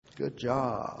Good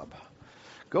job.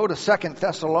 Go to 2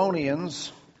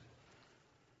 Thessalonians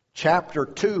chapter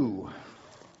 2.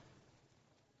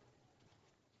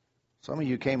 Some of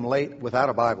you came late without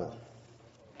a Bible.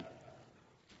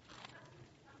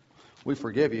 We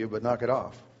forgive you, but knock it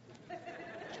off.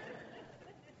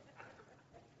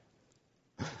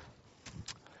 I'd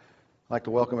like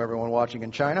to welcome everyone watching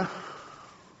in China.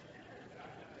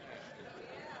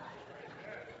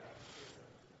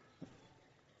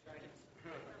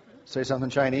 Say something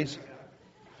Chinese.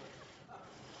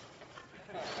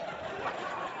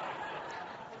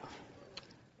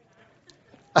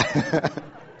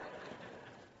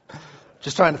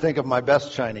 Just trying to think of my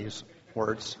best Chinese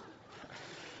words.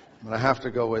 But I have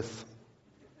to go with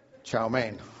chow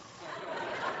mein.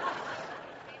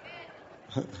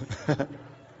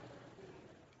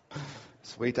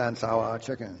 Sweet and sour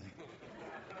chicken.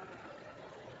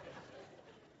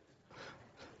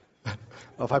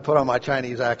 Well, if I put on my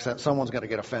Chinese accent, someone's going to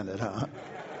get offended, huh?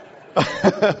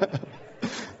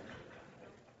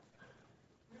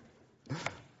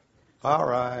 All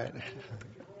right.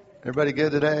 Everybody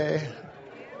good today?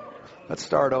 Let's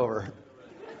start over.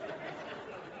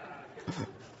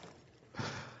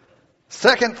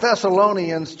 2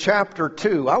 Thessalonians chapter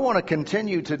 2. I want to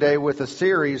continue today with a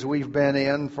series we've been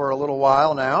in for a little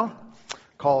while now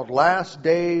called Last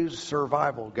Days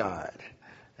Survival Guide.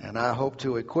 And I hope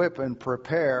to equip and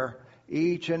prepare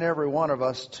each and every one of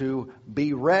us to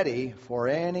be ready for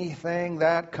anything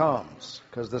that comes.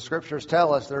 Because the scriptures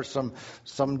tell us there's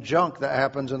some junk that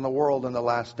happens in the world in the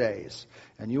last days.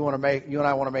 And you and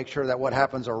I want to make sure that what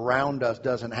happens around us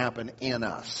doesn't happen in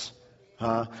us.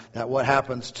 That what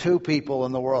happens to people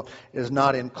in the world does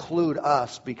not include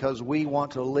us, because we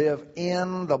want to live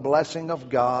in the blessing of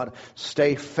God,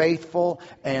 stay faithful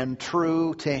and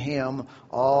true to Him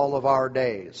all of our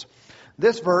days.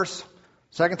 This verse,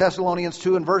 2 Thessalonians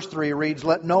 2 and verse 3 reads,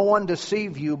 "Let no one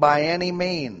deceive you by any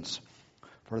means,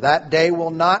 for that day will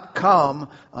not come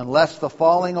unless the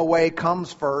falling away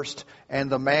comes first, and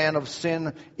the man of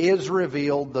sin is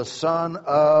revealed, the son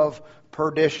of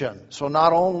perdition." So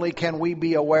not only can we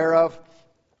be aware of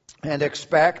and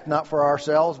expect, not for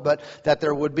ourselves, but that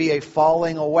there would be a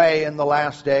falling away in the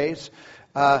last days.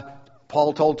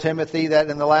 Paul told Timothy that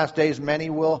in the last days many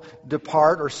will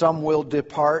depart, or some will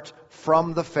depart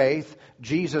from the faith.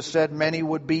 Jesus said many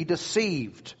would be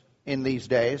deceived in these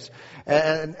days.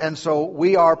 And so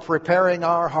we are preparing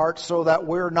our hearts so that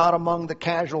we're not among the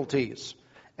casualties,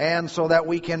 and so that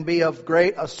we can be of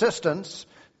great assistance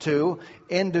to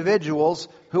individuals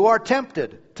who are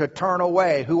tempted to turn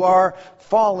away, who are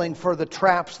falling for the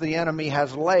traps the enemy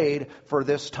has laid for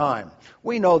this time.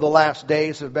 We know the last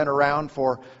days have been around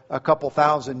for a couple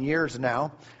thousand years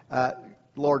now.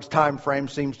 Lord's time frame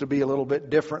seems to be a little bit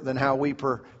different than how we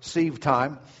perceive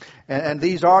time. And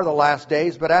these are the last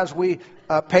days. But as we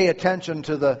pay attention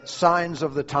to the signs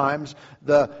of the times,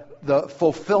 the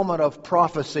fulfillment of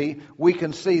prophecy, we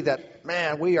can see that,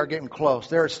 man, we are getting close.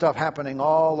 There's stuff happening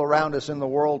all around us in the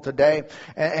world today.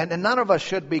 And none of us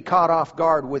should be caught off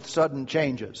guard with sudden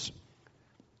changes.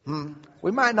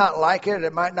 We might not like it.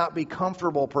 It might not be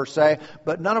comfortable per se.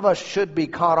 But none of us should be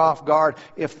caught off guard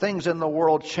if things in the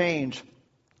world change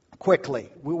quickly.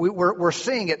 We're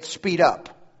seeing it speed up,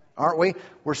 aren't we?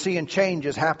 We're seeing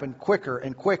changes happen quicker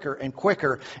and quicker and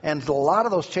quicker. And a lot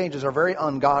of those changes are very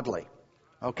ungodly.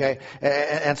 Okay,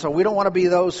 and so we don't want to be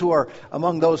those who are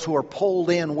among those who are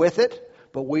pulled in with it,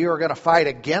 but we are going to fight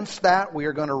against that. We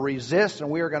are going to resist,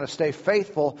 and we are going to stay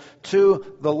faithful to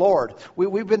the Lord.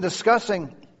 We've been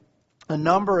discussing a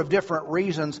number of different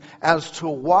reasons as to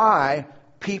why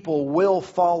people will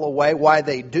fall away, why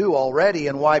they do already,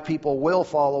 and why people will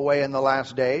fall away in the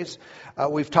last days.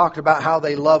 We've talked about how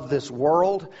they love this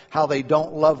world, how they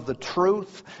don't love the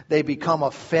truth, they become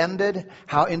offended,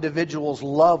 how individuals'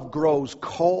 love grows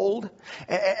cold.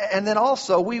 And then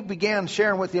also we began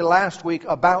sharing with you last week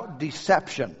about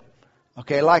deception.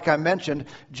 Okay, like I mentioned,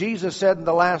 Jesus said in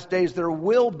the last days there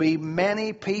will be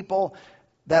many people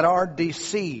that are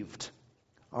deceived.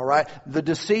 All right, the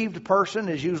deceived person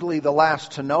is usually the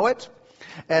last to know it.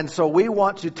 And so we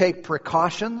want to take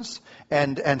precautions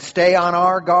and stay on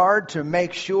our guard to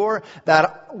make sure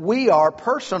that we are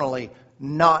personally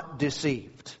not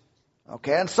deceived.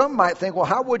 Okay, and some might think, well,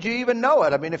 how would you even know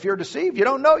it? I mean, if you're deceived, you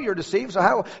don't know you're deceived,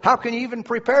 so how can you even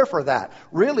prepare for that?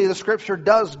 Really, the Scripture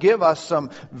does give us some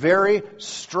very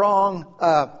strong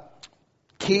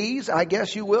keys, I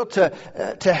guess you will,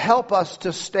 to help us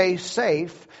to stay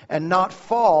safe and not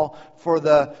fall for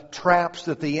the traps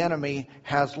that the enemy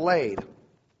has laid.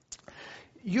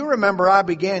 You remember I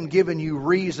began giving you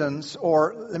reasons,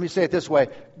 or let me say it this way,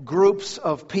 groups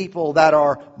of people that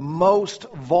are most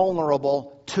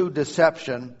vulnerable to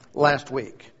deception last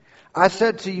week. I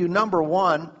said to you, number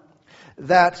one,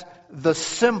 that the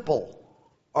simple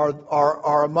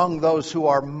are among those who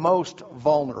are most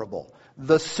vulnerable.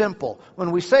 The simple.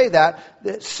 When we say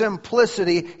that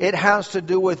simplicity, it has to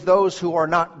do with those who are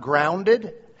not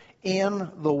grounded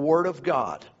in the Word of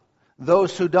God.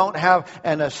 Those who don't have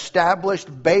an established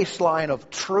baseline of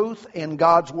truth in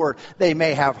God's Word. They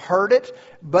may have heard it,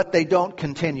 but they don't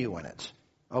continue in it.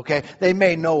 Okay? They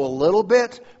may know a little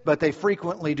bit, but they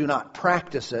frequently do not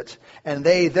practice it. And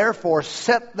they therefore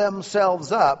set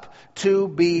themselves up to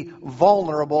be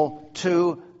vulnerable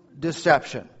to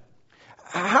deception.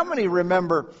 How many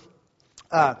remember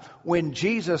when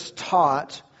Jesus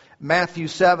taught, Matthew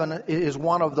 7 is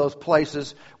one of those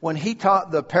places, when he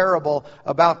taught the parable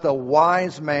about the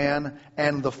wise man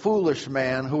and the foolish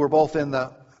man who were both in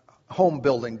the home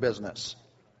building business.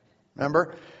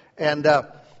 Remember? And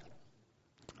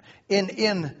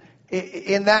in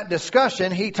that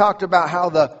discussion, he talked about how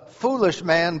the foolish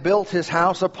man built his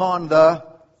house upon the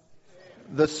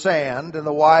sand, and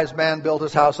the wise man built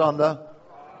his house on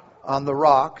the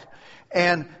rock.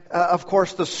 And of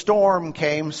course the storm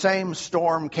came, same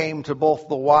storm came to both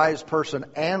the wise person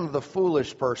and the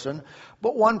foolish person.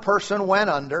 But one person went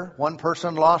under, one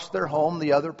person lost their home,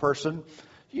 the other person,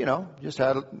 just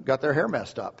got their hair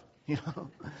messed up.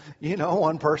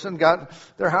 One person got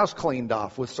their house cleaned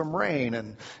off with some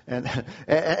rain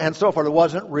and so forth. It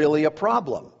wasn't really a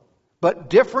problem. But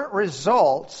different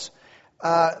results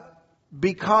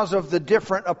because of the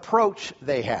different approach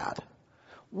they had.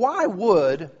 Why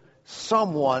would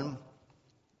someone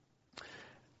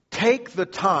take the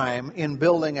time in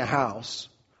building a house?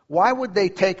 Why would they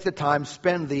take the time,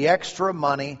 spend the extra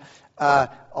money,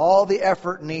 all the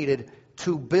effort needed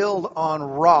to build on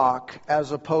rock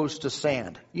as opposed to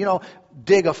sand?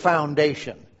 Dig a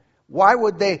foundation. Why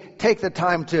would they take the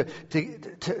time to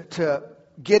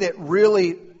get it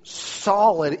really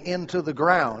solid into the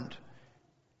ground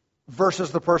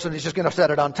versus the person who's just going to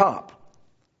set it on top?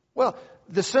 Well,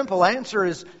 the simple answer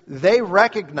is they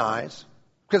recognize,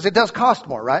 because it does cost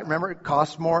more, right? Remember, it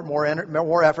costs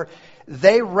more effort.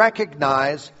 They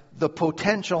recognize the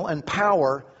potential and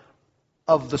power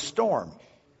of the storm.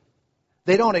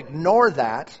 They don't ignore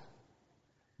that,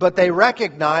 but they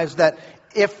recognize that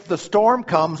if the storm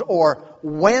comes, or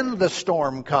when the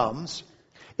storm comes,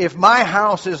 if my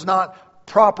house is not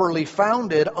properly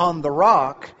founded on the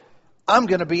rock, I'm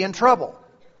going to be in trouble.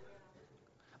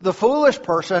 The foolish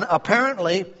person,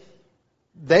 apparently,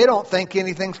 they don't think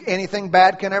anything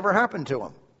bad can ever happen to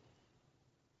them.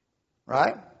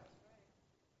 Right?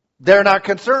 They're not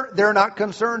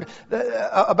concerned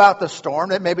about the storm.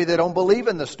 That maybe they don't believe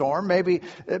in the storm. Maybe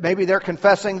they're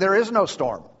confessing there is no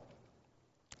storm.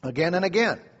 Again and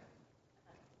again.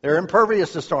 They're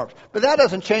impervious to storms. But that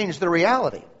doesn't change the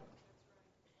reality.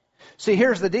 See,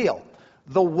 here's the deal.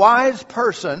 The wise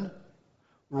person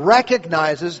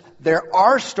recognizes there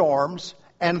are storms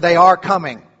and they are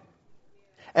coming.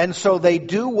 And so they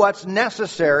do what's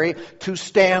necessary to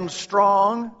stand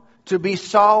strong, to be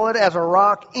solid as a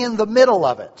rock in the middle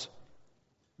of it.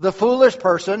 The foolish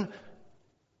person,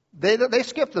 they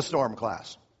skipped the storm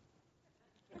class.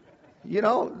 They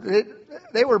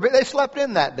slept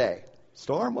in that day.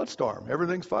 Storm? What storm?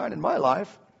 Everything's fine in my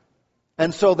life.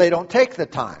 And so they don't take the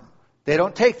time. They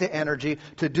don't take the energy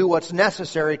to do what's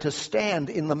necessary to stand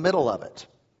in the middle of it.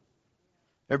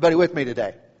 Everybody with me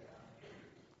today?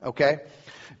 Okay?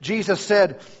 Jesus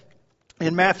said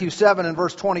in Matthew 7 and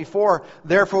verse 24,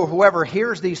 "Therefore whoever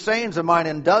hears these sayings of mine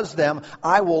and does them,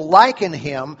 I will liken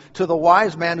him to the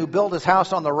wise man who built his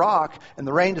house on the rock, and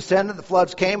the rain descended, the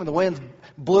floods came, and the winds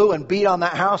blew and beat on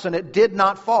that house, and it did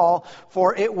not fall,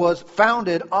 for it was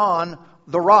founded on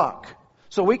the rock."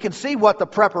 So we can see what the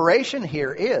preparation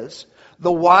here is.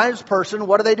 The wise person,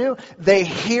 what do? They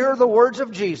hear the words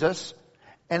of Jesus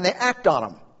and they act on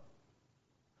them.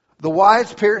 The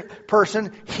wise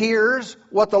person hears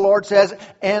what the Lord says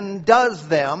and does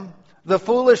them. The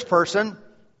foolish person,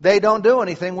 they don't do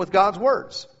anything with God's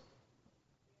words.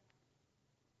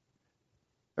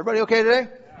 Everybody okay today?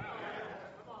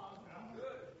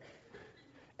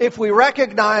 If we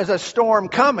recognize a storm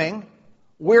coming,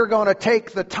 we're going to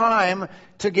take the time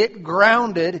to get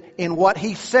grounded in what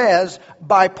He says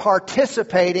by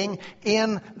participating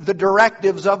in the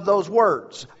directives of those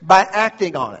words, by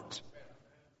acting on it.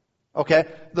 Okay?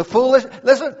 The foolish,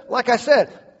 listen, like I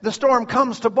said, the storm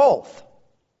comes to both.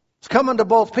 It's coming to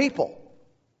both people.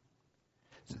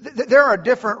 There are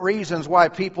different reasons why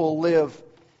people live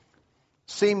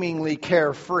seemingly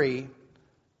carefree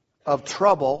of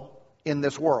trouble in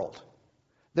this world.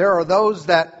 There are those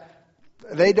that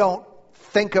they don't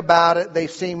think about it. They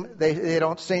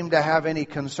don't seem to have any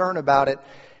concern about it.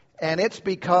 And it's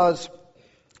because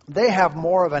they have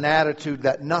more of an attitude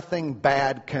that nothing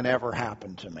bad can ever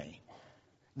happen to me.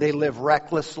 They live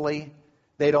recklessly.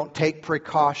 They don't take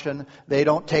precaution. They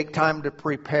don't take time to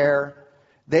prepare.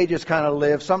 They just kind of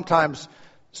live. Sometimes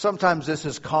this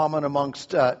is common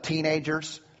amongst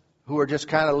teenagers who are just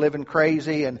kind of living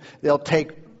crazy, and they'll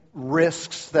take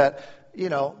risks that,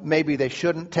 maybe they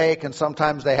shouldn't take, and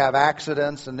sometimes they have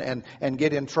accidents and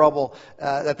get in trouble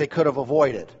that they could have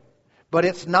avoided. But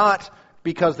it's not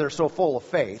because they're so full of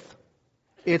faith.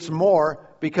 It's more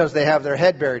because they have their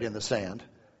head buried in the sand,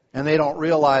 and they don't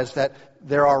realize that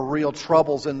there are real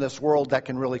troubles in this world that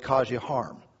can really cause you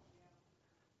harm.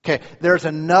 Okay, there's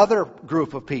another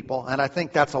group of people, and I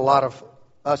think that's a lot of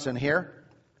us in here,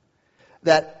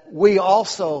 that we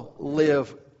also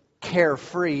live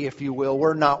carefree, if you will.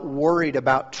 We're not worried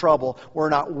about trouble. We're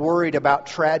not worried about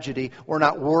tragedy. We're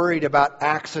not worried about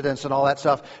accidents and all that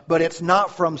stuff. But it's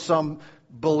not from some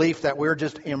belief that we're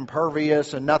just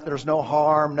impervious and there's no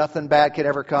harm, nothing bad could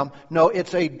ever come. No,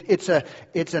 it's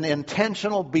an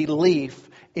intentional belief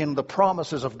in the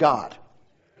promises of God.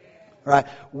 Right?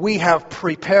 We have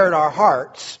prepared our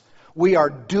hearts. We are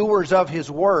doers of His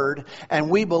Word, and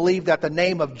we believe that the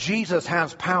name of Jesus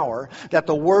has power, that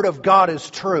the Word of God is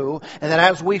true, and that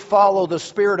as we follow the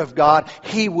Spirit of God,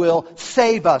 He will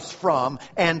save us from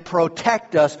and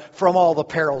protect us from all the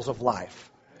perils of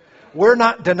life. We're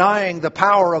not denying the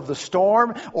power of the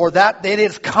storm or that it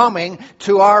is coming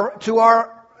to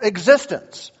our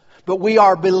existence. But we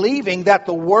are believing that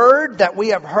the Word that we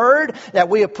have heard, that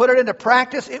we have put it into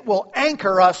practice, it will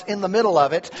anchor us in the middle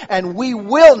of it, and we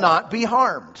will not be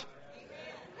harmed.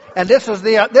 And this is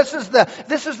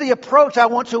the approach I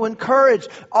want to encourage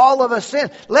all of us in.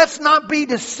 Let's not be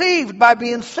deceived by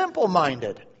being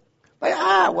simple-minded.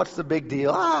 Like, what's the big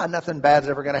deal? Nothing bad's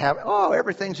ever going to happen.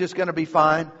 Everything's just going to be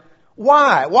fine.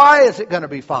 Why? Why is it going to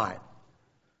be fine?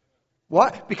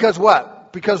 What? Because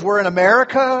what? Because we're in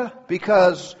America?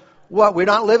 Because what? We're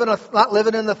not living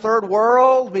in the third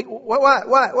world?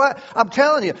 What? I'm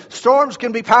telling you, storms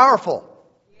can be powerful.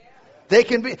 They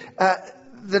can be.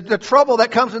 The trouble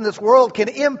that comes in this world can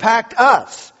impact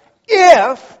us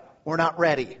if we're not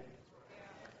ready.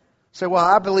 Say,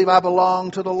 I believe I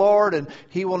belong to the Lord and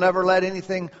He will never let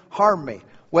anything harm me.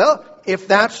 Well, if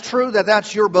that's true,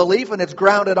 that's your belief and it's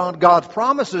grounded on God's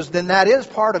promises, then that is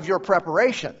part of your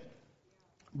preparation.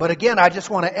 But again, I just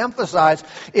want to emphasize,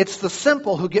 it's the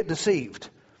simple who get deceived.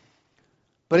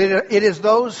 But it is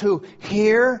those who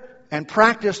hear and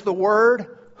practice the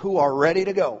Word who are ready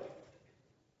to go.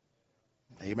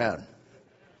 Amen.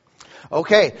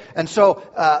 Okay, and so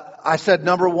I said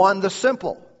number one, the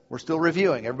simple. We're still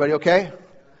reviewing. Everybody okay?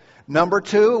 Number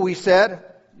two, we said,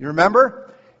 you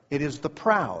remember? It is the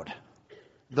proud.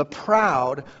 The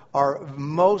proud are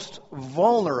most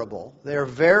vulnerable. They're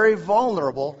very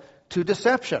vulnerable to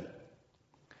deception.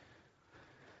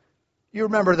 You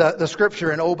remember the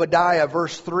scripture in Obadiah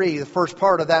verse 3, the first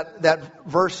part of that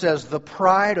verse says, the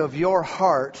pride of your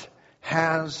heart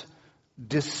has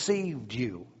deceived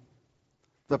you.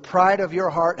 The pride of your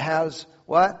heart has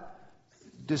what?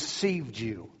 Deceived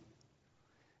you.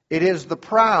 It is the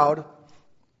proud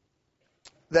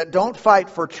that don't fight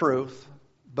for truth,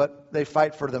 but they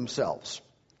fight for themselves.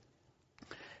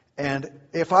 And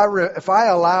if I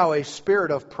allow a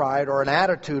spirit of pride or an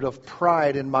attitude of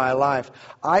pride in my life,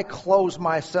 I close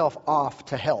myself off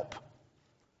to help.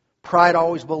 Pride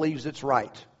always believes it's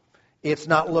right. It's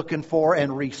not looking for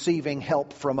and receiving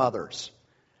help from others.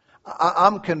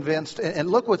 I'm convinced, and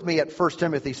look with me at 1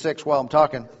 Timothy 6 while I'm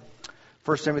talking.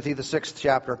 1 Timothy, the 6th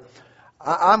chapter.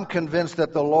 I'm convinced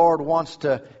that the Lord wants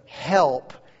to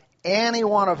help any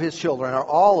one of His children, or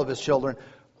all of His children,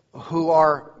 who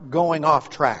are going off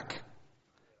track.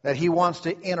 That He wants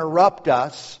to interrupt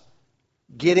us,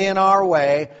 get in our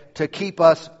way to keep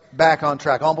us back on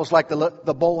track. Almost like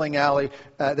the bowling alley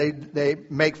they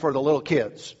make for the little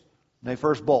kids when they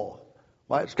first bowl.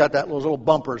 Well, it's got those little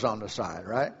bumpers on the side,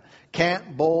 right?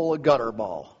 Can't bowl a gutter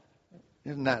ball.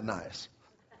 Isn't that nice?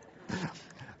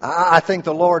 I think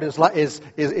the Lord is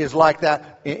like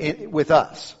that with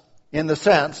us. In the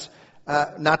sense,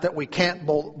 not that we can't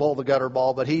bowl the gutter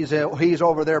ball, but He's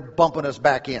over there bumping us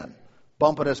back in.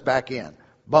 Bumping us back in.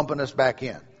 Bumping us back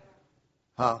in.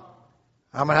 Huh?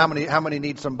 How many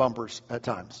need some bumpers at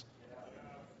times?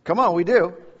 Come on, we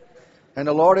do. And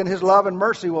the Lord in His love and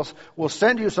mercy will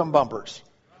send you some bumpers.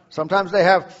 Sometimes they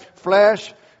have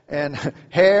flesh and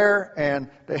hair and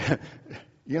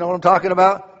you know what I'm talking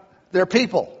about? They're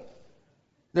people.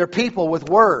 They're people with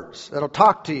words that'll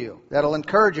talk to you, that'll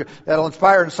encourage you, that'll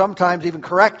inspire, and sometimes even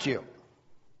correct you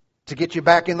to get you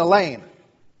back in the lane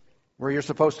where you're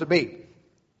supposed to be.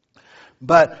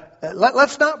 But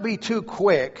let's not be too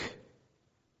quick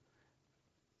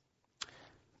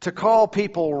to call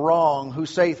people wrong who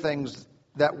say things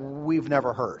that we've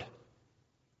never heard.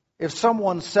 If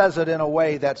someone says it in a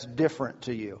way that's different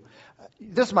to you.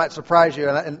 This might surprise you,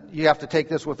 and you have to take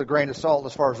this with a grain of salt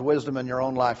as far as wisdom in your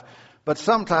own life. But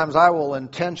sometimes I will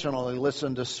intentionally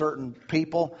listen to certain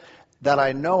people that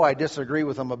I know I disagree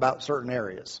with them about certain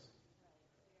areas.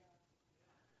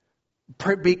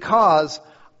 Because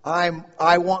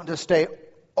I want to stay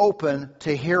open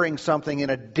to hearing something in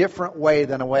a different way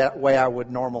than a way I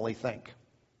would normally think.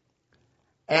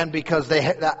 And because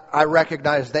I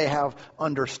recognize they have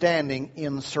understanding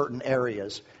in certain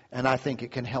areas, and I think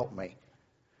it can help me.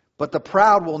 But the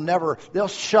proud will never, they'll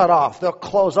shut off, they'll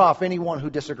close off anyone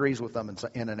who disagrees with them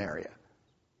in an area.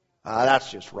 That's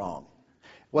just wrong.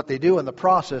 What they do in the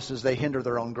process is they hinder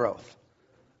their own growth.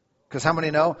 Because how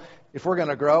many know, if we're going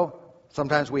to grow,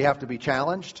 sometimes we have to be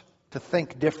challenged to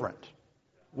think different.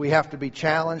 We have to be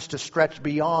challenged to stretch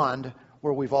beyond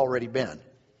where we've already been.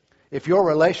 If your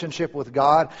relationship with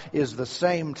God is the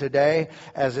same today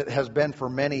as it has been for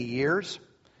many years,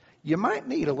 you might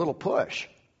need a little push.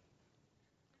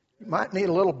 You might need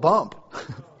a little bump.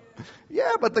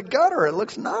 Yeah, but the gutter, it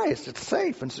looks nice. It's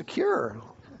safe and secure.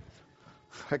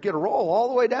 I get a roll all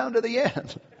the way down to the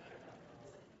end.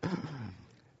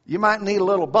 You might need a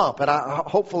little bump, and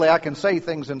hopefully I can say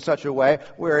things in such a way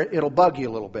where it'll bug you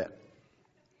a little bit.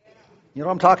 You know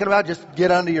what I'm talking about? Just get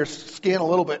under your skin a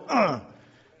little bit.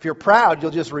 If you're proud,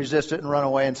 you'll just resist it and run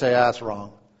away and say, that's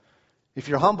wrong. If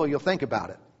you're humble, you'll think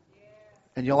about it.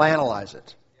 And you'll analyze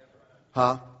it.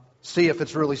 See if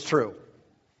it's really true.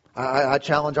 I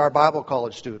challenge our Bible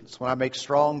college students when I make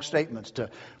strong statements to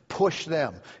push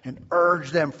them and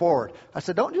urge them forward. I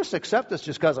said, don't just accept this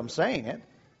just because I'm saying it.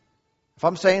 If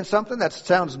I'm saying something that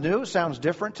sounds new, sounds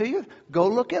different to you, go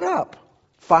look it up.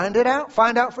 Find it out.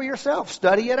 Find out for yourself.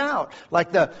 Study it out.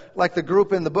 Like the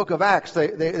group in the book of Acts,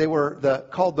 they were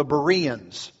called the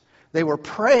Bereans. They were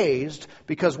praised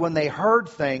because when they heard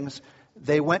things,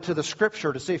 they went to the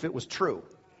Scripture to see if it was true.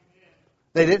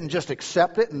 They didn't just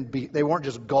accept it they weren't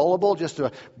just gullible just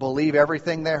to believe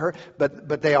everything they heard,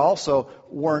 but they also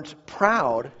weren't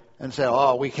proud and said,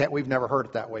 "Oh, we've never heard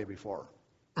it that way before."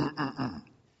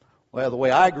 Well, the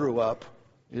way I grew up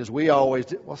is we always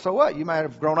did. Well, so what? You might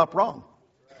have grown up wrong.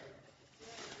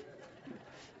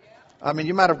 I mean,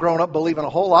 you might have grown up believing a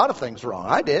whole lot of things wrong.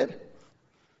 I did.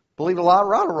 Believed a lot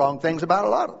of wrong things about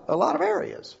a lot of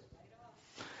areas.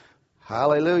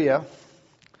 Hallelujah.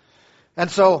 And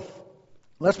so,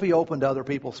 let's be open to other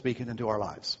people speaking into our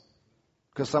lives.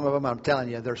 Because some of them, I'm telling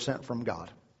you, they're sent from God.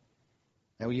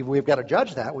 And we've got to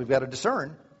judge that. We've got to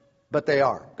discern. But they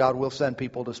are. God will send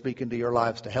people to speak into your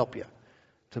lives to help you,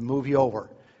 to move you over,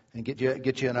 and get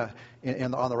you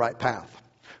on the right path.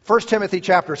 1 Timothy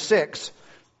chapter 6,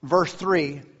 verse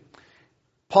 3,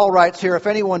 Paul writes here, if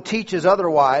anyone teaches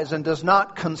otherwise and does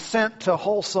not consent to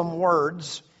wholesome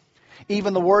words,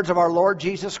 even the words of our Lord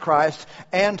Jesus Christ,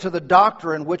 and to the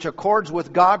doctrine which accords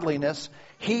with godliness,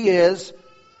 he is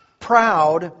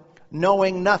proud,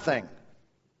 knowing nothing,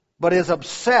 but is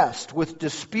obsessed with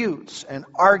disputes and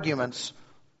arguments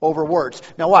over words.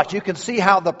 Now watch, you can see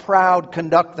how the proud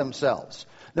conduct themselves.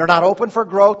 They're not open for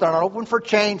growth, they're not open for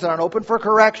change, they're not open for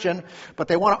correction, but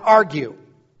they want to argue.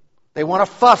 They want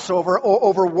to fuss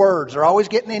over words. They're always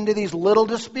getting into these little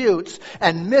disputes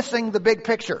and missing the big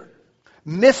picture.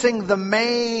 Missing the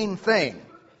main thing.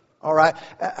 All right?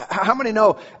 How many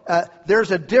know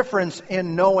there's a difference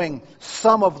in knowing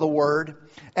some of the word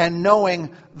and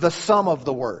knowing the sum of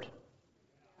the word?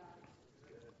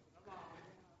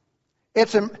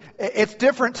 It's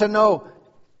different to know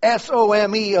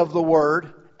S-O-M-E of the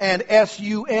word and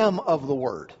S-U-M of the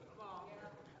word.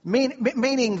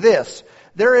 Meaning this,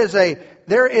 there is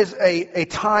a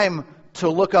time to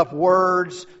look up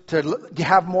words, to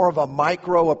have more of a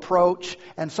micro approach,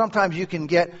 and sometimes you can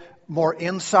get more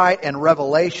insight and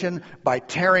revelation by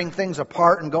tearing things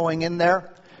apart and going in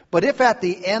there. But if at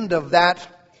the end of that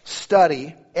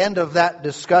study, end of that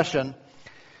discussion,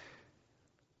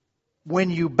 when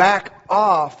you back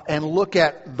off and look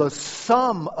at the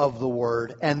sum of the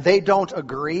word and they don't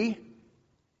agree,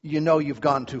 you know you've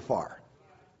gone too far.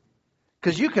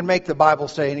 Because you can make the Bible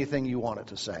say anything you want it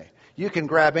to say. You can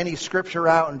grab any scripture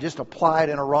out and just apply it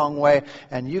in a wrong way,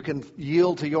 and you can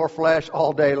yield to your flesh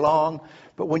all day long.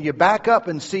 But when you back up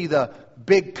and see the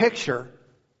big picture,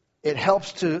 it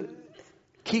helps to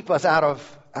keep us out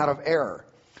of error.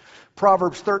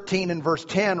 Proverbs 13 and verse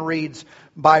 10 reads,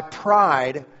 by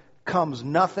pride comes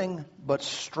nothing but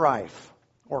strife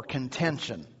or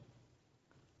contention.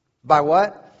 By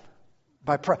what?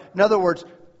 By pride. In other words,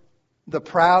 the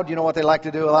proud, you know what they like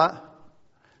to do a lot?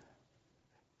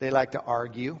 They like to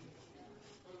argue.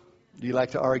 Do you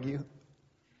like to argue?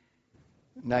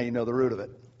 Now you know the root of it.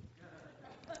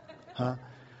 Huh?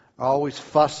 Always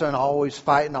fussing, always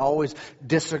fighting, always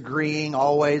disagreeing,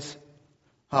 always.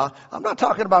 Huh? I'm not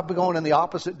talking about going in the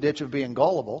opposite ditch of being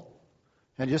gullible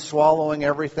and just swallowing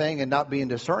everything and not being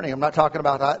discerning. I'm not talking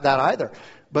about that either.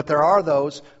 But there are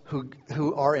those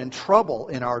who are in trouble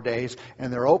in our days,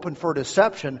 and they're open for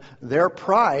deception. Their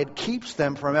pride keeps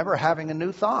them from ever having a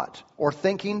new thought or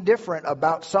thinking different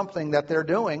about something that they're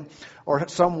doing or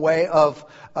some way of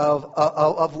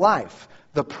life.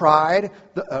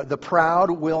 The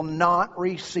proud will not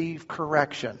receive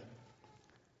correction.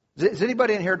 Does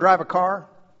anybody in here drive a car?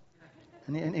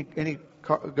 Any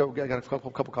car? Got a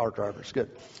couple car drivers. Good.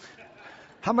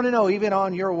 How many know even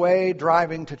on your way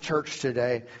driving to church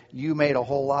today, you made a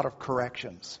whole lot of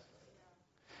corrections?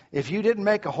 If you didn't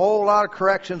make a whole lot of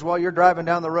corrections while you're driving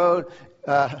down the road,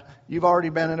 you've already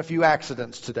been in a few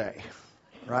accidents today,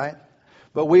 right?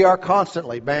 But we are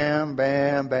constantly bam,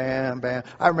 bam, bam, bam.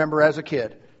 I remember as a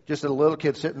kid, just a little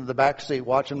kid sitting in the back seat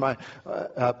watching my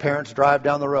parents drive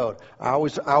down the road. I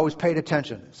always paid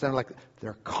attention. It sounded like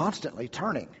they're constantly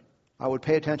turning. I would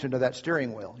pay attention to that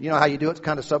steering wheel. You know how you do it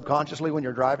kind of subconsciously when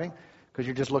you're driving? Because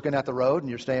you're just looking at the road and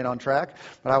you're staying on track.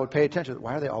 But I would pay attention.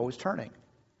 Why are they always turning?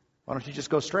 Why don't you just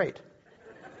go straight?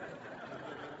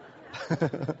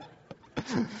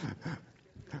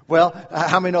 Well,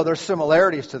 how many know there's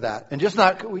similarities to that? And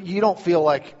you don't feel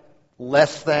like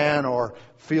less than or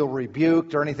feel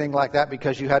rebuked or anything like that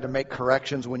because you had to make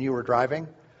corrections when you were driving?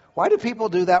 Why do people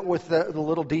do that with the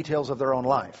little details of their own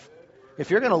life? If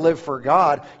you're going to live for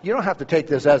God, you don't have to take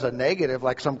this as a negative,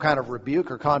 like some kind of rebuke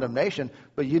or condemnation,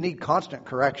 but you need constant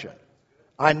correction.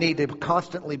 I need to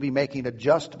constantly be making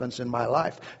adjustments in my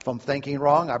life. If I'm thinking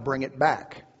wrong, I bring it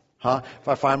back. If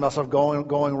I find myself going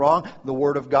wrong, the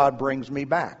Word of God brings me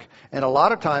back. And a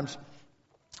lot of times,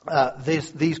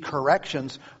 these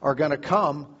corrections are going to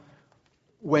come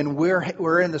when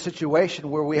we're in the situation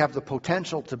where we have the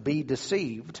potential to be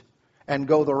deceived and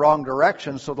go the wrong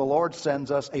direction, so the Lord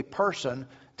sends us a person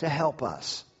to help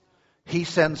us. He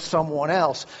sends someone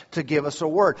else to give us a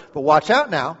word. But watch out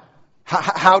now.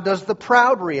 How does the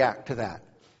proud react to that?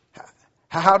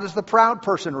 How does the proud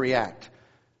person react?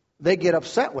 They get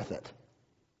upset with it.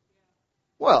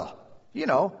 Well, you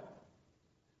know,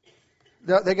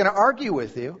 they're going to argue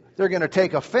with you. They're going to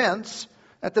take offense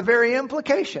at the very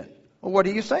implication. Well, what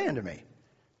are you saying to me?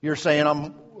 You're saying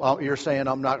I'm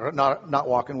not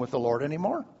walking with the Lord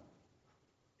anymore?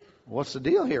 What's the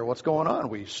deal here? What's going on?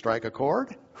 We strike a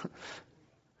chord?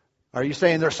 Are you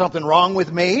saying there's something wrong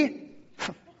with me?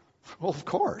 Well, of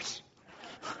course.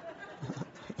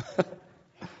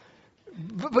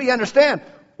 But you understand,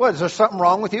 what, is there something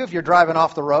wrong with you if you're driving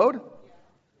off the road?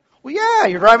 Well, yeah,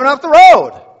 you're driving off the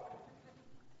road.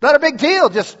 Not a big deal,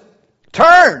 just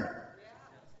turn.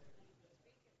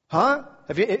 Huh?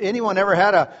 Have anyone ever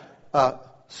had a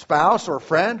spouse or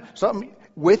friend, something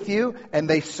with you, and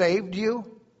they saved you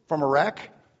from a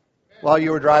wreck while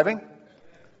you were driving?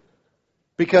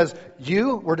 Because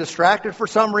you were distracted for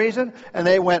some reason, and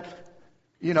they went,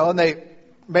 and they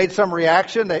made some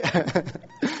reaction.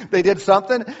 They did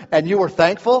something, and you were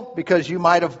thankful because you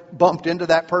might have bumped into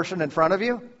that person in front of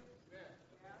you.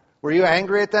 Were you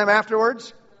angry at them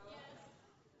afterwards?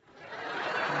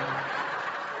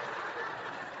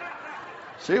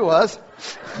 She was.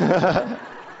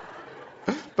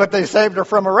 But they saved her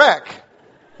from a wreck.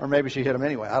 Or maybe she hit him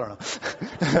anyway. I don't know.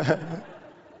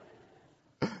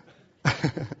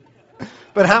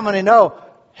 But how many know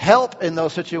help in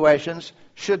those situations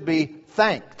should be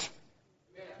thanked?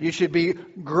 You should be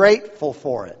grateful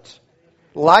for it.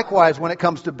 Likewise, when it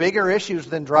comes to bigger issues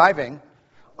than driving,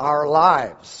 our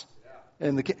lives,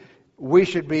 we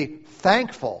should be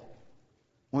thankful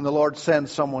when the Lord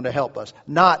sends someone to help us.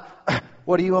 Not,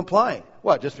 what are you implying?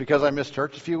 What, just because I missed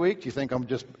church a few weeks, you think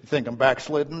I'm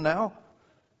backslidden now?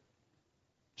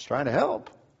 Just trying to help.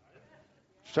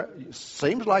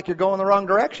 Seems like you're going the wrong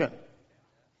direction.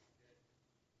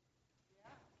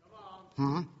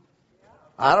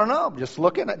 I don't know. Just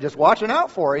watching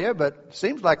out for you, but it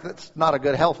seems like that's not a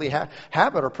good, healthy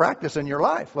habit or practice in your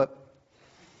life. But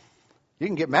you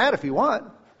can get mad if you want,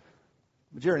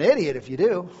 but you're an idiot if you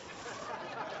do.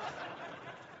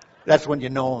 That's when you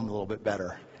know them a little bit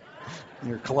better.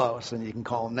 You're close and you can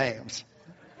call them names.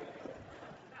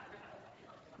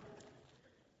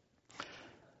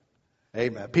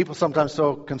 Amen. People sometimes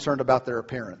so concerned about their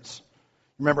appearance.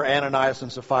 Remember Ananias and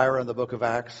Sapphira in the book of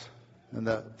Acts, in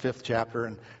the 5th chapter,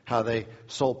 and how they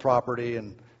sold property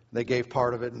and they gave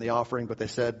part of it in the offering, but they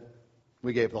said,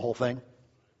 we gave the whole thing.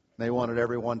 They wanted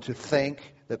everyone to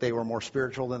think that they were more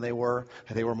spiritual than they were,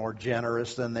 and they were more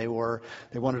generous than they were.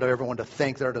 They wanted everyone to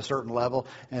think they're at a certain level,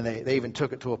 and they even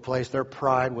took it to a place. Their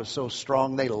pride was so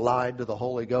strong, they lied to the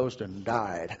Holy Ghost and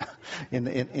died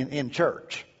in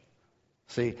church.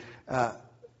 See,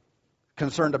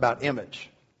 concerned about image.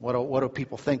 What do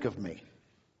people think of me?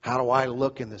 How do I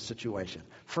look in this situation?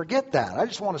 Forget that. I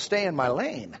just want to stay in my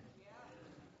lane.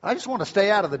 I just want to stay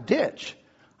out of the ditch.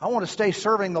 I want to stay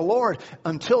serving the Lord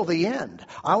until the end.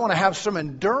 I want to have some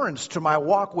endurance to my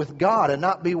walk with God and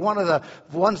not be one of the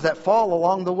ones that fall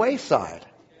along the wayside.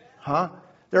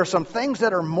 There are some things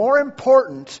that are more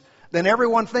important than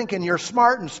everyone thinking you're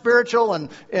smart and spiritual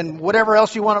and whatever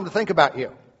else you want them to think about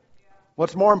you.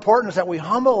 What's more important is that we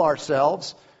humble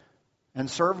ourselves and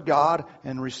serve God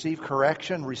and receive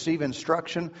correction, receive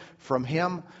instruction from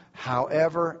Him,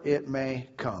 however it may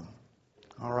come.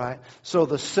 All right. So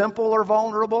the simple are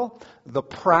vulnerable. The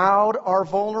proud are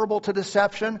vulnerable to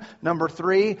deception. Number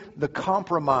 3, the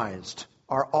compromised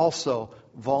are also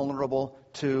vulnerable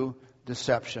to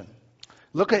deception.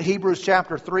 Look at Hebrews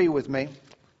chapter 3 with me.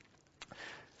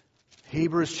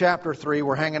 Hebrews chapter 3.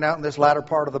 We're hanging out in this latter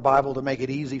part of the Bible to make it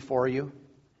easy for you.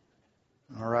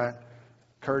 All right.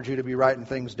 Encourage you to be writing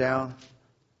things down.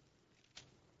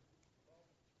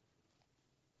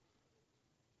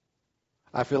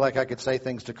 I feel like I could say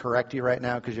things to correct you right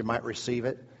now because you might receive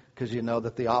it, because you know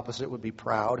that the opposite would be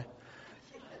proud,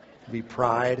 be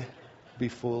pride, be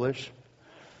foolish.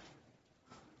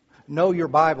 Know your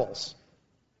Bibles.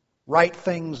 Write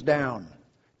things down.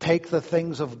 Take the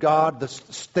things of God, the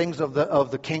things of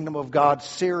the kingdom of God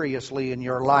seriously in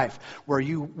your life, where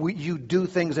you do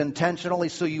things intentionally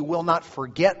so you will not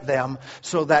forget them,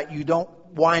 so that you don't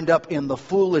wind up in the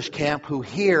foolish camp who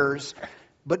hears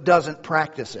but doesn't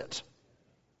practice it.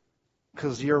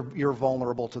 Because you're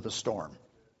vulnerable to the storm.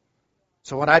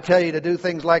 So when I tell you to do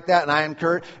things like that, and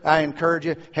I encourage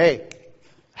you, hey,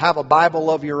 have a Bible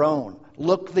of your own.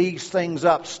 Look these things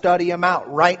up. Study them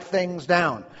out. Write things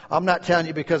down. I'm not telling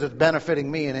you because it's benefiting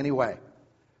me in any way.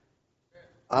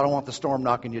 I don't want the storm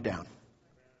knocking you down.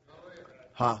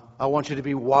 I want you to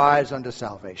be wise unto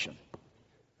salvation.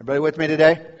 Everybody with me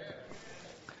today?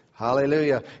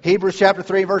 Hallelujah. Hebrews chapter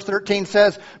 3 verse 13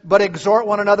 says, but exhort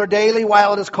one another daily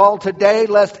while it is called today,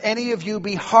 lest any of you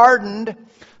be hardened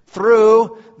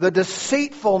through the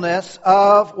deceitfulness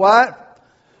of what?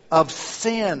 Of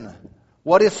sin.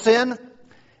 What is sin?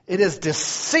 It is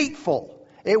deceitful.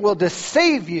 It will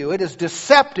deceive you. It is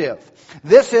deceptive.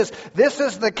 This is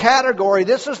the category,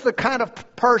 this is the kind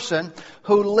of person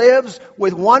who lives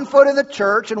with one foot in the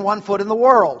church and one foot in the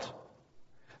world.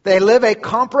 They live a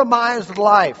compromised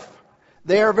life.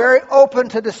 They are very open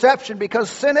to deception because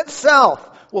sin itself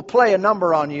will play a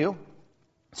number on you.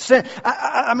 Sin,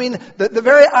 I mean, the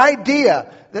very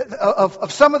idea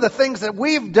of some of the things that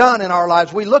we've done in our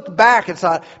lives, we looked back and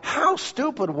thought, how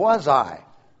stupid was I?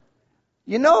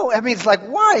 You know, I mean, it's like,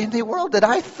 why in the world did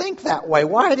I think that way?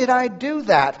 Why did I do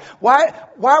that? Why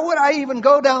would I even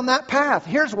go down that path?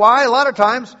 Here's why. A lot of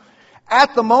times,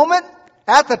 at the moment,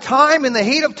 at the time, in the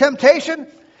heat of temptation,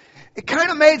 it kind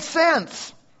of made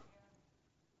sense.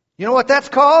 You know what that's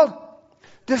called?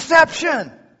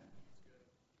 Deception.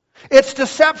 It's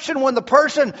deception when the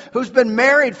person who's been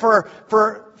married for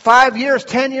 5 years,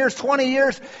 10 years, 20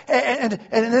 years, and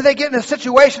then they get in a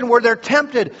situation where they're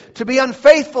tempted to be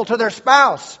unfaithful to their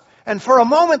spouse. And for a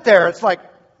moment there, it's like,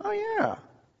 oh yeah,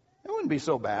 it wouldn't be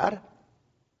so bad.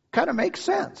 Kind of makes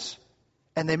sense.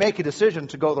 And they make a decision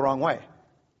to go the wrong way.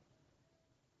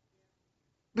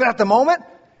 But at the moment,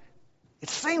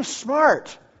 it seems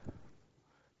smart.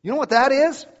 You know what that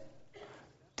is?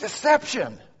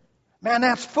 Deception. Man,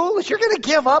 that's foolish. You're going to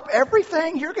give up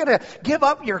everything. You're going to give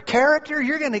up your character.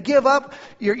 You're going to give up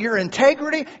your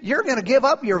integrity. You're going to give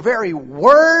up your very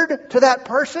word to that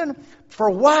person. For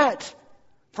what?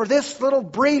 For this little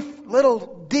brief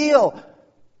little deal.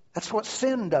 That's what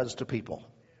sin does to people.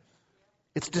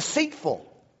 It's deceitful.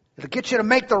 It'll get you to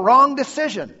make the wrong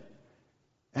decision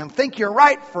and think you're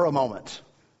right for a moment.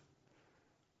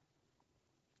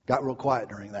 Got real quiet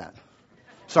during that.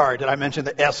 Sorry, did I mention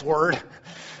the S word?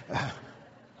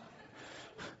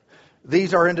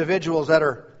 These are individuals that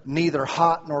are neither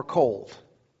hot nor cold.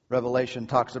 Revelation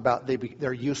talks about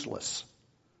they're useless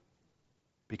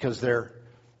because they're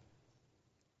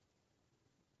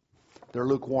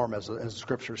lukewarm, as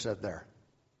Scripture said there.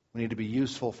 We need to be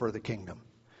useful for the kingdom.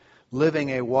 Living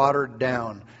a watered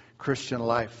down Christian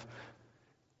life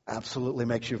absolutely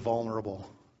makes you vulnerable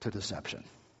to deception.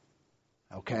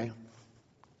 Okay?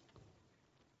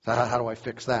 So how do I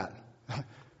fix that?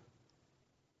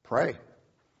 Pray.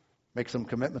 Make some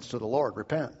commitments to the Lord.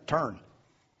 Repent. Turn.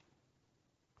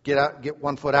 Get out. Get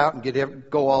one foot out and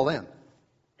go all in.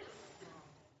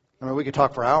 I mean, we could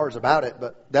talk for hours about it,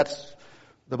 but that's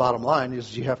the bottom line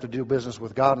is you have to do business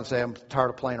with God and say, I'm tired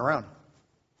of playing around.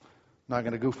 I'm not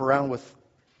going to goof around with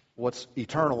what's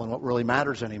eternal and what really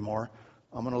matters anymore.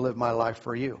 I'm going to live my life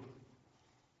for you.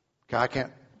 Okay, I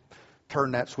can't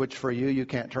turn that switch for you. You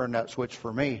can't turn that switch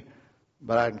for me.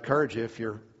 But I'd encourage you, if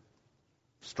you're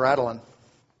straddling,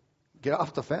 get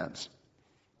off the fence.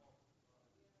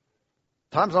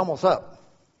 Time's almost up.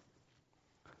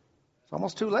 It's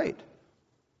almost too late.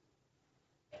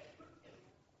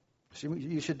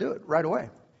 You should do it right away.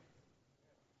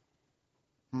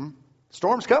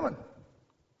 Storm's coming.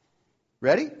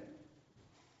 Ready?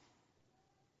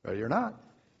 Ready or not?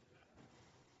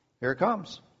 Here it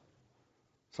comes.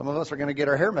 Some of us are going to get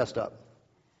our hair messed up.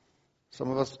 Some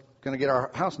of us are going to get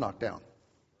our house knocked down.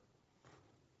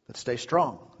 Let's stay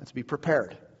strong. Let's be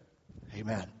prepared.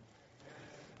 Amen.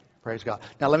 Praise God.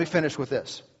 Now let me finish with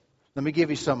this. Let me give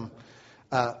you some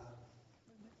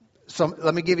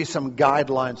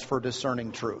guidelines for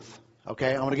discerning truth.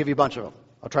 Okay? I'm going to give you a bunch of them.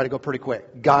 I'll try to go pretty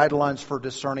quick. Guidelines for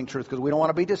discerning truth, because we don't want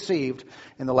to be deceived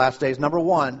in the last days. Number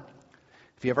one,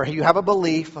 if you have a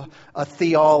belief, a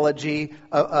theology,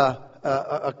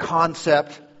 a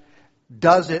concept,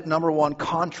 does it, number one,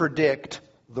 contradict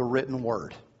the written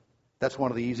word? That's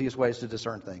one of the easiest ways to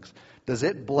discern things. Does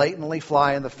it blatantly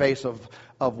fly in the face of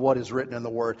what is written in the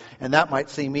Word? And that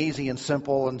might seem easy and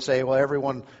simple and say,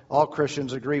 well, all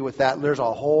Christians agree with that. There's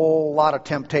a whole lot of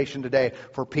temptation today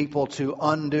for people to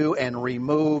undo and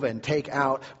remove and take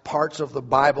out parts of the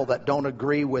Bible that don't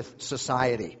agree with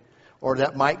society, or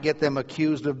that might get them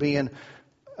accused of being,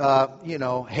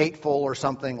 hateful or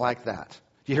something like that.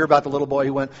 You hear about the little boy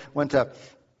who went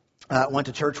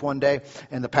to church one day,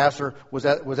 and the pastor was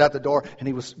at the door, and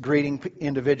he was greeting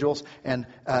individuals. And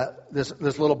this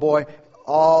little boy,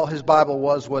 all his Bible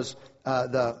was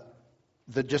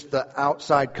just the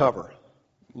outside cover.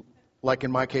 Like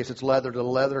in my case, it's leather, the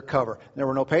leather cover. There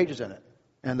were no pages in it.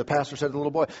 And the pastor said to the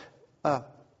little boy,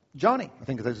 Johnny, I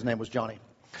think his name was Johnny.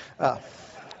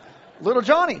 Little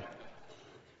Johnny,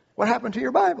 what happened to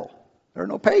your Bible? There are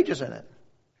no pages in it.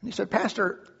 And he said,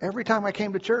 Pastor, every time I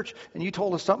came to church and you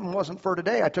told us something wasn't for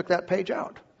today, I took that page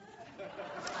out.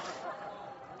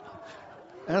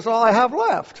 And that's all I have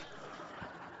left.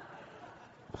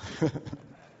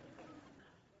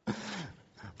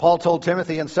 Paul told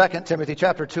Timothy in 2 Timothy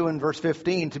chapter 2 and verse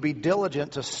 15 to be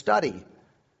diligent to study,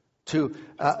 to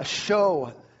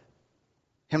show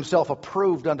himself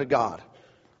approved unto God,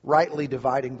 rightly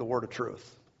dividing the word of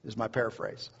truth, is my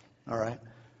paraphrase. All right?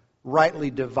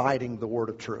 Rightly dividing the word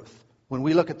of truth. When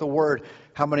we look at the word,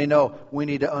 how many know we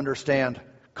need to understand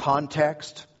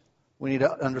context? We need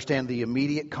to understand the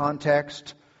immediate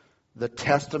context, the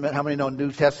Testament. How many know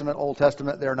New Testament, Old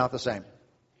Testament? They're not the same.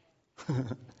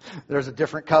 There's a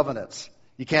different covenants.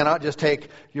 You cannot just take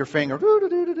your finger,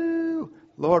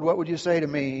 Lord, what would you say to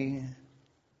me?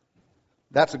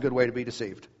 That's a good way to be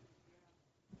deceived.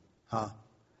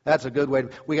 That's a good way.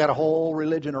 We got a whole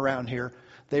religion around here.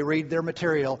 They read their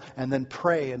material and then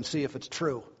pray and see if it's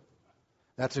true.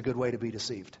 That's a good way to be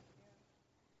deceived.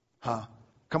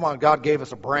 Come on, God gave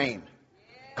us a brain.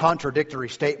 Contradictory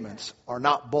statements are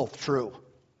not both true.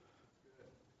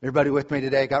 Everybody with me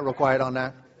today? Got real quiet on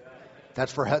that?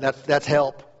 That's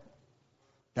help.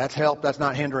 That's help. That's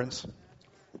not hindrance.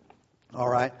 All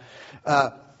right.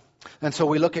 And so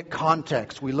we look at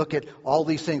context. We look at all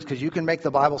these things, because you can make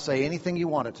the Bible say anything you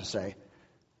want it to say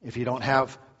if you don't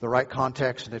have the right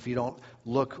context and if you don't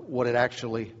look what it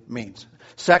actually means.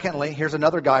 Secondly, here's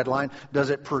another guideline. Does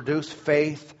it produce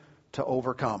faith to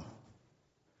overcome?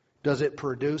 Does it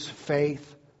produce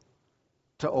faith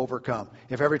to overcome?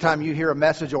 If every time you hear a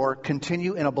message or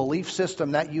continue in a belief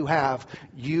system that you have,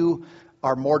 you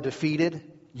are more defeated,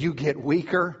 you get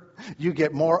weaker, you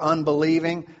get more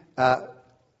unbelieving,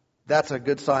 that's a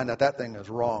good sign that thing is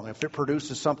wrong. If it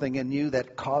produces something in you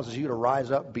that causes you to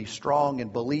rise up, be strong,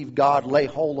 and believe God, lay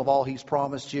hold of all He's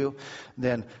promised you,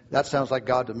 then that sounds like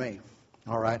God to me.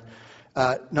 All right.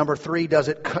 Number 3, does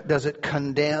it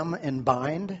condemn and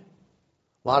bind? A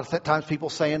lot of times people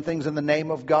saying things in the name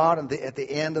of God, and at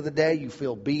the end of the day, you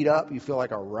feel beat up, you feel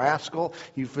like a rascal,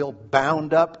 you feel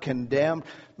bound up, condemned.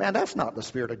 Man, that's not the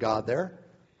Spirit of God there.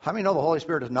 How many know the Holy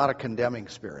Spirit is not a condemning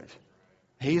spirit?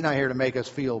 He's not here to make us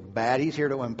feel bad. He's here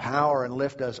to empower and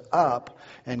lift us up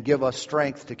and give us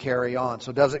strength to carry on.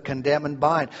 So does it condemn and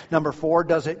bind? Number 4,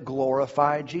 does it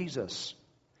glorify Jesus?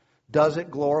 Does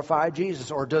it glorify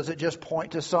Jesus, or does it just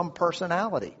point to some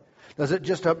personality? Does it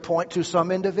just point to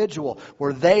some individual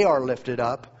where they are lifted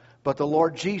up, but the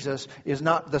Lord Jesus is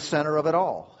not the center of it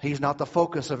all? He's not the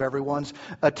focus of everyone's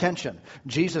attention.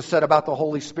 Jesus said about the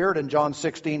Holy Spirit in John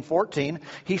 16:14,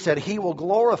 He said, He will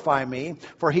glorify me,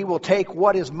 for He will take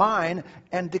what is mine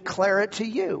and declare it to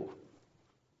you.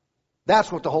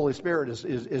 That's what the Holy Spirit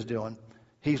is doing.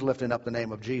 He's lifting up the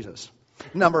name of Jesus.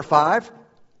 Number 5.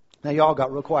 Now, y'all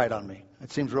got real quiet on me.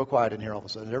 It seems real quiet in here all of a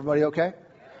sudden. Is everybody okay?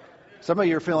 Some of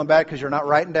you are feeling bad because you're not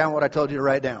writing down what I told you to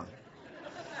write down.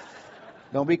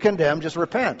 Don't be condemned. Just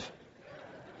repent.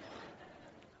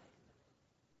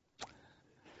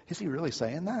 Is he really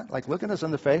saying that? Like looking us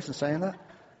in the face and saying that?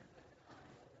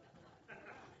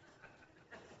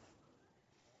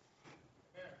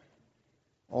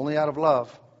 Only out of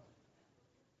love.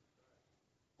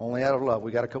 Only out of love.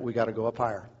 We got to go up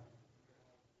higher.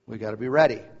 We got to be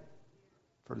ready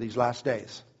for these last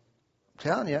days. I'm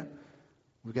telling you,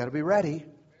 we've got to be ready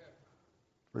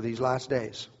for these last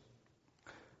days.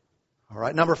 All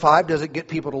right, number 5, does it get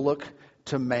people to look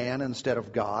to man instead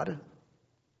of God?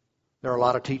 There are a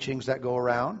lot of teachings that go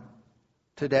around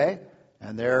today,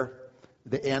 and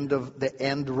the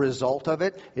end result of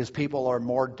it is people are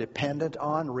more dependent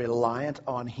on, reliant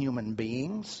on human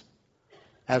beings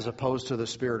as opposed to the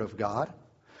Spirit of God.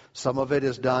 Some of it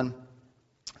is done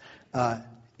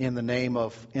in the name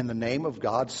of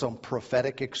God, some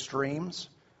prophetic extremes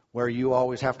where you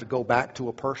always have to go back to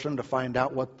a person to find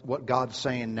out what God's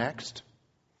saying next.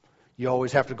 You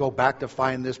always have to go back to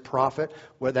find this prophet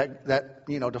where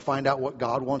to find out what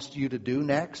God wants you to do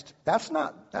next. That's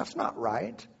not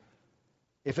right.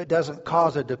 If it doesn't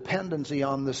cause a dependency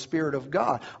on the Spirit of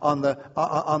God, on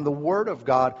the Word of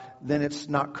God, then it's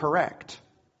not correct.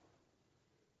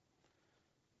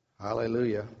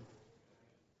 Hallelujah.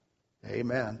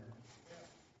 Amen.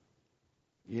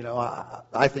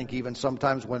 I think even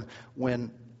sometimes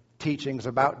when teachings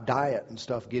about diet and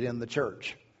stuff get in the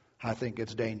church, I think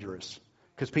it's dangerous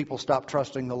because people stop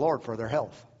trusting the Lord for their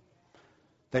health.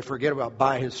 They forget about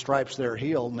by His stripes they're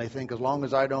healed, and they think as long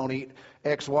as I don't eat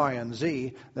X, Y, and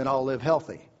Z, then I'll live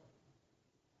healthy.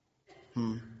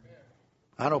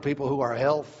 I know people who are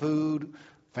health food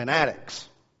fanatics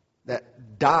that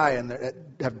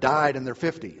have died in their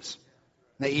 50s.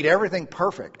 They eat everything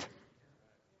perfect.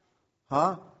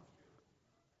 Huh?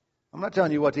 I'm not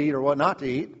telling you what to eat or what not to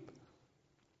eat.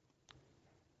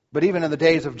 But even in the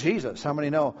days of Jesus, how many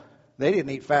know they didn't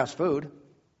eat fast food?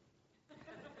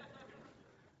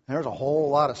 There's a whole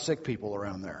lot of sick people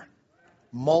around there.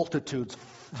 Multitudes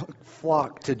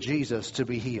flock to Jesus to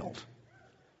be healed.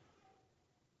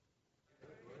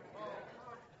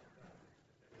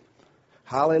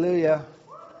 Hallelujah.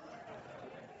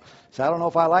 So I don't know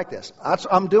if I like this.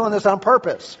 I'm doing this on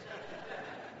purpose.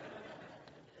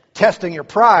 Testing your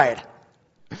pride.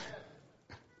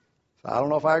 I don't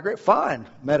know if I agree. Fine.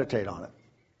 Meditate on it.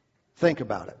 Think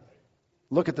about it.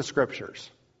 Look at the scriptures.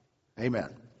 Amen.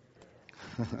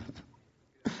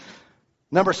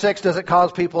 Number 6, does it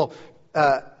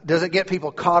get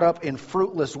people caught up in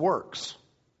fruitless works?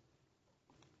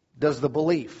 Does the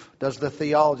belief, does the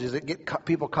theology, does it get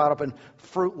people caught up in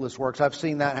fruitless works? I've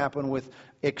seen that happen with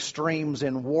extremes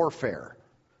in warfare,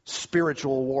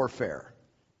 spiritual warfare.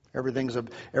 Everything's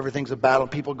a battle.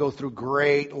 People go through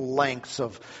great lengths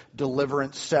of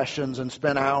deliverance sessions and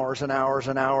spend hours and hours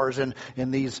and hours in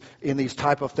these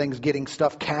type of things, getting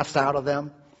stuff cast out of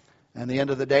them. And at the end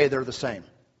of the day, they're the same.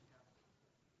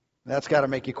 That's got to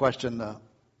make you question the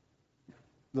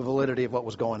validity of what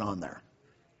was going on there.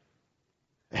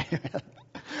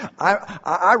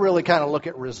 I really kind of look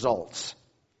at results.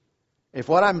 If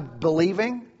what I'm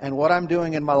believing and what I'm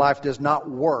doing in my life does not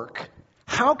work,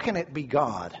 how can it be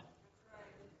God?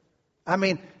 I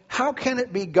mean, how can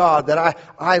it be God that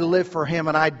I live for Him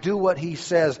and I do what He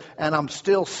says and I'm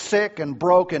still sick and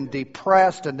broke and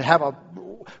depressed and have a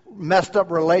messed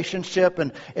up relationship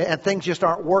and things just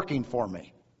aren't working for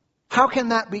me? How can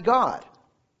that be God?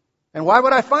 And why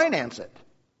would I finance it?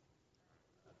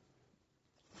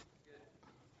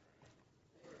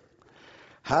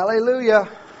 Hallelujah.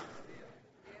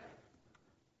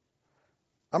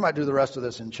 I might do the rest of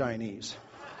this in Chinese.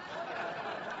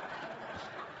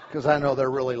 Because I know they're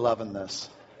really loving this.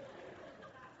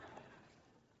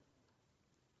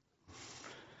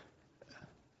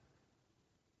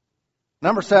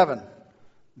 Number 7,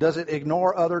 does it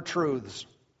ignore other truths?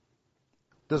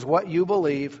 Does what you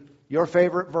believe, your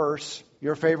favorite verse,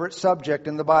 your favorite subject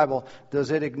in the Bible,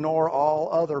 does it ignore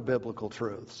all other biblical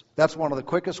truths? That's one of the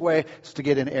quickest ways to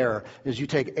get in error, is you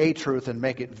take a truth and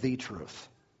make it the truth.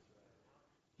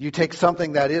 You take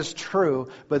something that is true,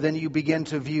 but then you begin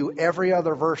to view every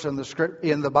other verse in the script,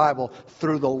 in the Bible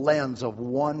through the lens of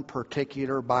one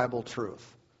particular Bible truth.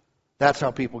 That's how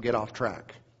people get off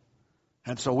track.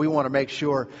 And so we want to make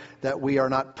sure that we are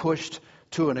not pushed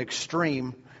to an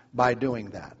extreme by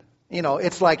doing that. You know,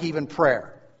 it's like even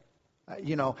prayer.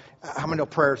 You know, how many know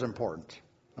prayer is important?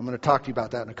 I'm going to talk to you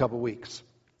about that in a couple of weeks.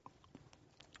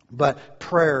 But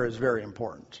prayer is very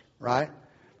important, right?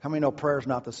 How many know prayer is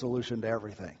not the solution to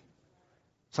everything?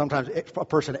 Sometimes a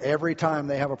person, every time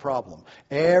they have a problem,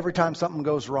 every time something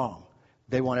goes wrong,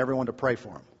 they want everyone to pray for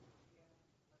them.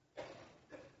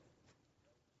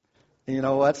 And you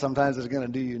know what? Sometimes it's going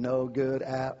to do you no good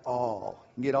at all.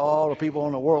 You get all the people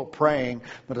in the world praying,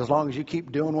 but as long as you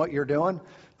keep doing what you're doing,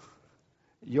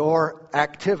 your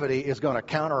activity is going to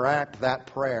counteract that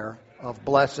prayer of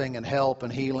blessing and help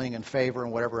and healing and favor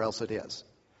and whatever else it is.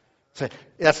 So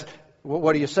that's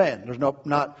what are you saying? There's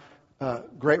not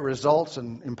great results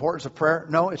and importance of prayer?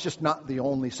 No, it's just not the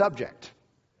only subject.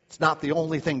 It's not the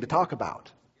only thing to talk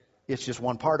about. It's just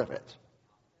one part of it.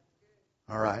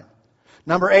 All right.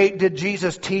 Number 8, did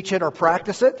Jesus teach it or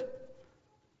practice it?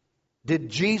 Did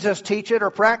Jesus teach it or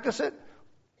practice it?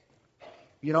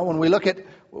 You know, when we look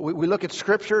at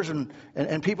scriptures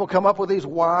and people come up with these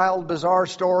wild, bizarre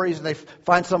stories, and they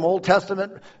find some Old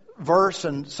Testament verse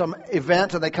and some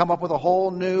event, and they come up with a whole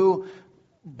new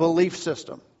belief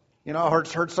system. You know, I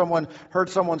heard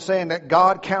someone saying that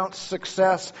God counts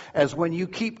success as when you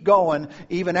keep going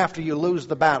even after you lose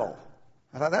the battle.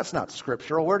 I thought, that's not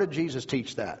scriptural. Where did Jesus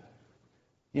teach that?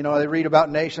 You know, they read about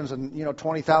nations and,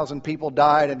 20,000 people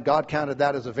died and God counted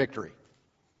that as a victory.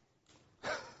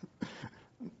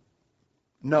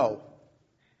 No.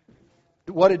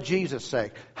 What did Jesus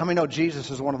say? How many know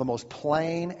Jesus is one of the most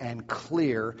plain and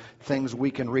clear things we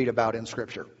can read about in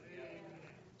Scripture?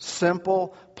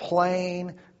 Simple,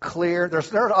 plain, clear. There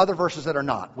are other verses that are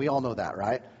not. We all know that,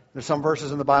 right? There's some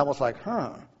verses in the Bible, it's like,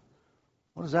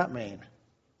 what does that mean?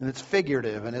 And it's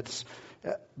figurative,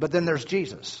 but then there's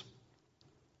Jesus.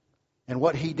 And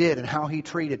what He did and how He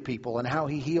treated people and how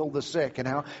He healed the sick and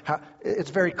how it's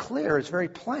very clear, it's very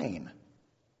plain.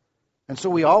 And so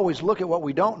we always look at what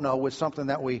we don't know with something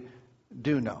that we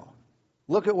do know.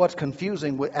 Look at what's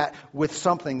confusing with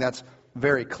something that's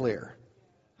very clear.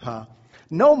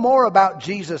 Know more about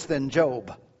Jesus than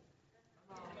Job.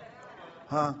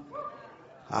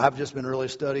 I've just been really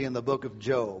studying the book of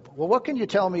Job. Well, what can you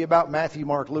tell me about Matthew,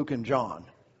 Mark, Luke, and John?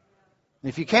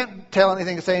 If you can't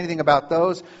say anything about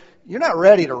those, you're not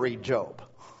ready to read Job.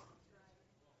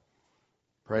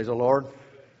 Praise the Lord.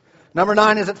 Number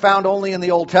 9, is it found only in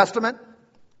the Old Testament?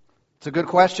 It's a good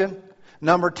question.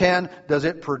 Number 10, does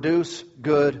it produce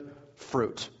good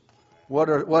fruit?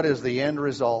 What is the end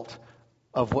result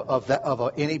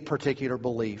of any particular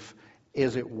belief?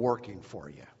 Is it working for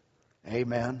you?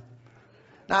 Amen.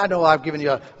 Now, I know I've given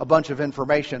you a bunch of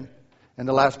information in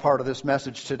the last part of this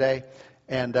message today,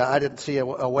 and I didn't see a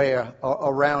way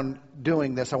around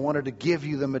doing this. I wanted to give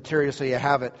you the material so you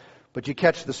have it. But you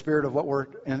catch the spirit of what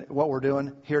we're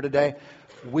doing here today.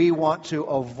 We want to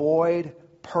avoid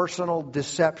personal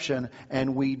deception,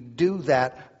 and we do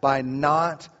that by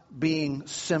not being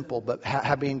simple, but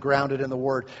being grounded in the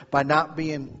Word, by not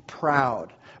being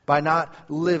proud, by not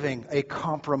living a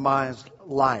compromised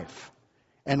life.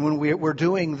 And when we're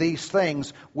doing these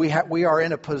things, we are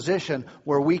in a position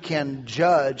where we can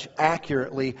judge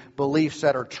accurately beliefs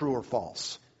that are true or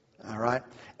false. All right?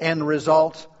 End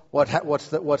result. What's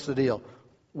the deal?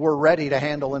 We're ready to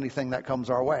handle anything that comes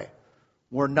our way.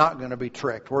 We're not going to be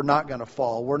tricked. We're not going to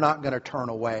fall. We're not going to turn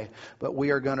away. But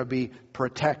we are going to be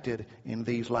protected in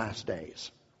these last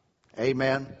days.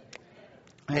 Amen.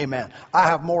 Amen. I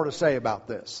have more to say about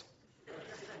this,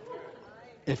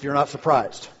 if you're not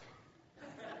surprised.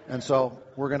 And so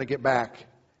we're going to get back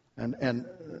and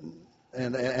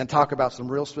talk about some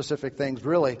real specific things.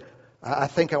 Really, I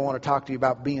think I want to talk to you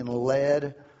about being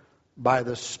led by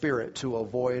the Spirit to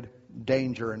avoid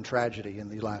danger and tragedy in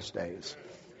the last days.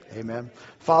 Amen.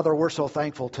 Father, we're so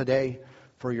thankful today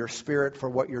for your Spirit, for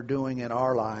what you're doing in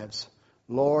our lives.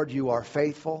 Lord, you are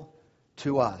faithful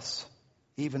to us,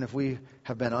 even if we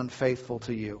have been unfaithful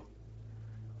to you.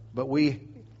 But we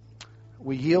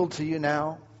yield to you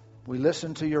now. We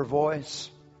listen to your voice.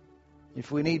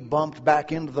 If we need bumped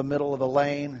back into the middle of the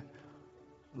lane,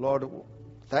 Lord,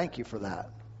 thank you for that.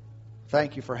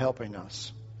 Thank you for helping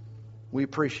us. We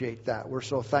appreciate that. We're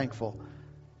so thankful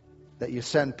that you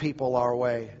send people our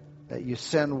way, that you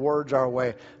send words our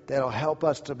way that'll help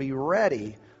us to be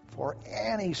ready for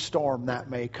any storm that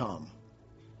may come.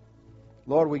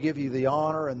 Lord, we give you the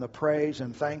honor and the praise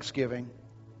and thanksgiving.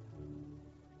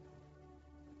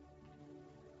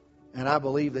 And I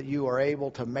believe that you are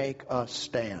able to make us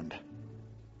stand.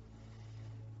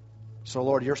 So,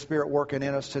 Lord, your Spirit working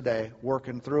in us today,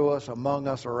 working through us, among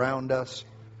us, around us,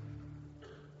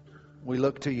 we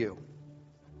look to you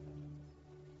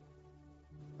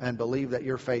and believe that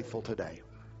you're faithful today.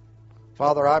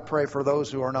 Father, I pray for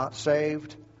those who are not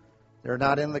saved. They're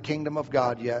not in the kingdom of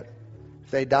God yet.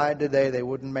 If they died today, they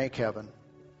wouldn't make heaven.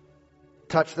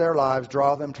 Touch their lives.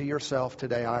 Draw them to yourself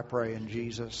today, I pray, in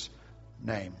Jesus'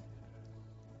 name.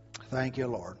 Thank you,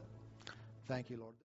 Lord. Thank you, Lord.